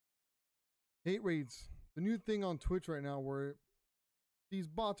Hate raids. The new thing on Twitch right now where these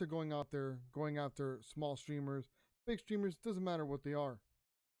bots are going out there, going after small streamers, big streamers, doesn't matter what they are.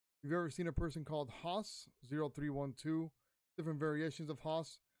 If you've ever seen a person called Haas0312, different variations of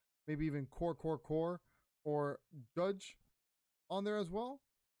Haas, maybe even Core, or Judge on there as well,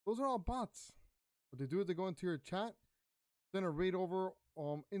 those are all bots. What they do is they go into your chat, send a raid over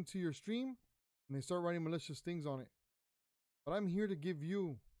into your stream, and they start writing malicious things on it. But I'm here to give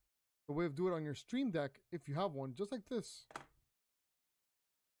you the way of doing it on your stream deck if you have one, just like this.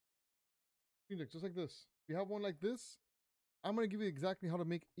 Stream deck, just like this. If you have one like this, I'm going to give you exactly how to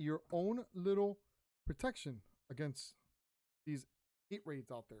make your own little protection against these hate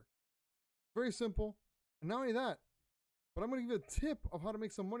raids out there. Very simple. And not only that, but I'm going to give you a tip of how to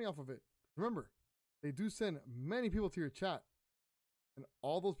make some money off of it. Remember, they do send many people to your chat. And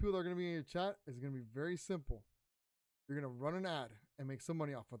all those people that are going to be in your chat is going to be very simple. You're going to run an ad and make some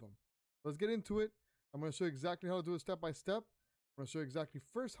money off of them. Let's get into it. I'm going to show you exactly how to do it step by step. I'm going to show you exactly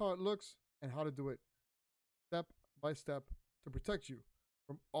first how it looks and how to do it step by step to protect you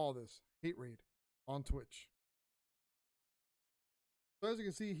from all this hate raid on Twitch. So as you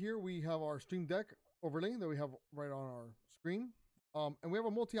can see here, we have our stream deck overlay that we have right on our screen. And we have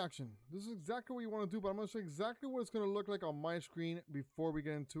a multi-action. This is exactly what you want to do, but I'm going to show you exactly what it's going to look like on my screen before we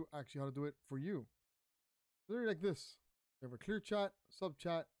get into actually how to do it for you. Literally like this. You have a clear chat, sub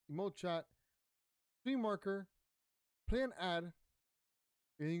chat, emote chat, stream marker, play an ad,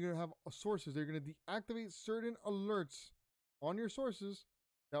 and you're going to have sources. They're going to deactivate certain alerts on your sources.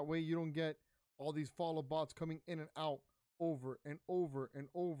 That way you don't get all these follow bots coming in and out over and over and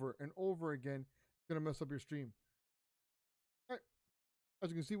over and over again. It's going to mess up your stream. All right. As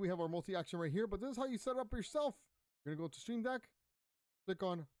you can see, we have our multi-action right here, but this is how you set it up yourself. You're going to go to Stream Deck, click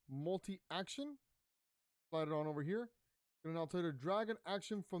on multi-action, slide it on over here. You're going to now tell you to drag an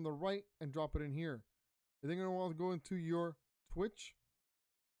action from the right and drop it in here. You're then going to want to go into your Twitch,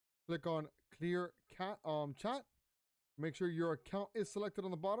 click on clear chat, make sure your account is selected on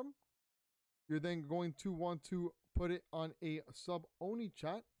the bottom. You're then going to want to put it on a sub-only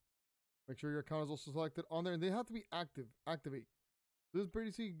chat. Make sure your account is also selected on there, and they have to be activate. This is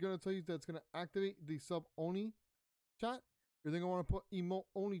basically going to tell you that it's going to activate the sub-only chat. You're then going to want to put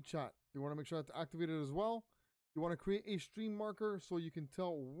emote-only chat. You want to make sure that's activated as well. You want to create a stream marker so you can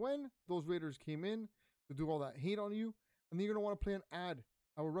tell when those raiders came in to do all that hate on you. And then you're going to want to play an ad.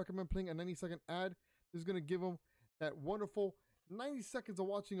 I would recommend playing a 90-second ad. This is going to give them that wonderful 90 seconds of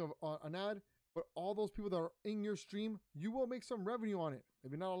watching of an ad. But all those people that are in your stream, you will make some revenue on it.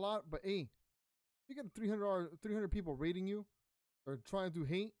 Maybe not a lot, but hey, if you get 300 people rating you or trying to do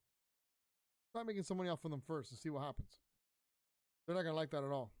hate, try making some money off of them first and see what happens. They're not going to like that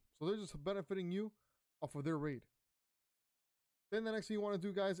at all. So they're just benefiting you off of their raid. Then the next thing you want to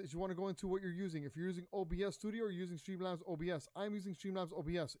do, guys, is you want to go into what you're using. If you're using OBS Studio or you're using Streamlabs OBS, I'm using Streamlabs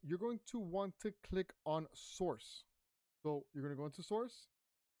OBS. You're going to want to click on Source. So you're going to go into Source.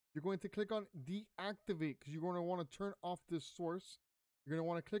 You're going to click on Deactivate because you're going to want to turn off this source. You're going to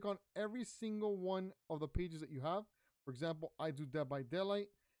want to click on every single one of the pages that you have. For example, I do Dead by Daylight.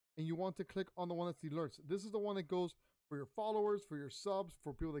 And you want to click on the one that's the alerts. This is the one that goes for your followers, for your subs,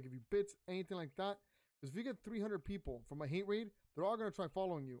 for people that give you bits, anything like that. Because if you get 300 people from a hate raid, they're all going to try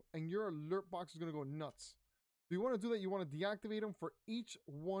following you. And your alert box is going to go nuts. So you want to do that. You want to deactivate them for each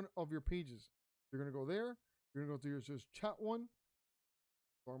one of your pages. You're going to go there. You're going to go to your chat one.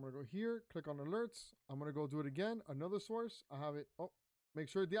 So I'm going to go here, click on alerts. I'm going to go do it again. Another source. I have it. Oh, make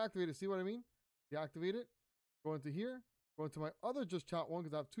sure to deactivate it. See what I mean? Deactivate it. Go into here. Go into my other just chat one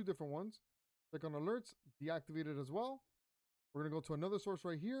because I have two different ones. Click on alerts. Deactivate it as well. We're going to go to another source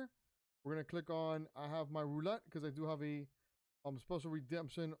right here. We're going to click on, I have my roulette because I do have a special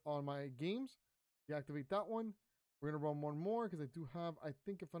redemption on my games. Deactivate that one. We're going to run one more because I do have, I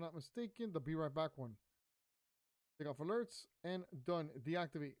think if I'm not mistaken, the Be Right Back one. Take off alerts and done.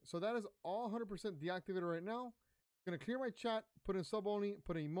 Deactivate. So that is all 100% deactivated right now. I'm going to clear my chat, put in sub only,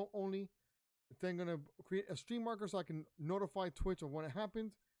 put in emote only. Then I'm going to create a stream marker so I can notify Twitch of when it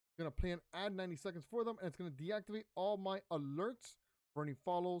happens. I'm going to play an ad 90 seconds for them, and it's going to deactivate all my alerts for any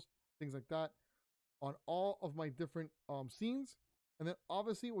follows, things like that, on all of my different scenes. And then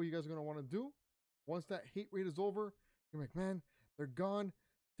obviously what you guys are going to want to do, once that hate raid is over, you're like, man, they're gone.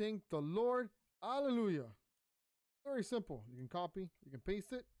 Thank the Lord. Hallelujah. Very simple. You can copy, you can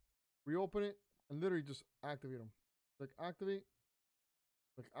paste it, reopen it, and literally just activate them. Click activate,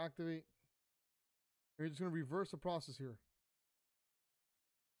 click activate. And you're just going to reverse the process here.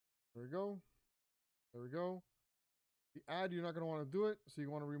 There we go. There we go. The ad, you're not going to want to do it, so you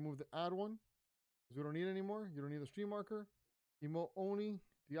want to remove the ad one because we don't need it anymore. You don't need the stream marker. Emote only,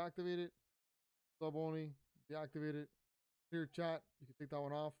 deactivate it, sub only, deactivate it, clear chat, you can take that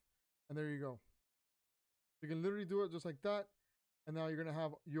one off, and there you go. You can literally do it just like that, and now you're gonna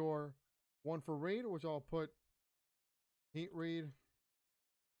have your one for raid, which I'll put hate raid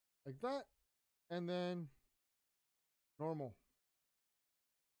like that, and then normal.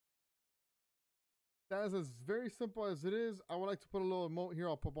 That is as very simple as it is. I would like to put a little emote here.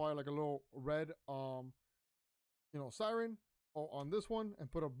 I'll put by like a little red siren on this one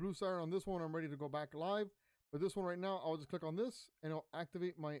and put a blue siren on this one. I'm ready to go back live. But this one right now, I'll just click on this and it'll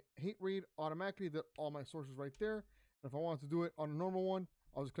activate my hate raid automatically. That all my sources right there. And if I want to do it on a normal one,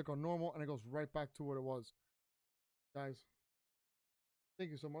 I'll just click on normal and it goes right back to what it was. Guys,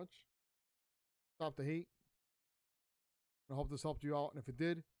 thank you so much. Stop the hate. I hope this helped you out. And if it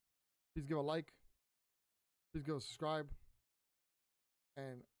did, please give a like. Please give a subscribe.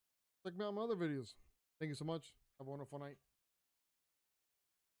 And check me out my other videos. Thank you so much. Have a wonderful night.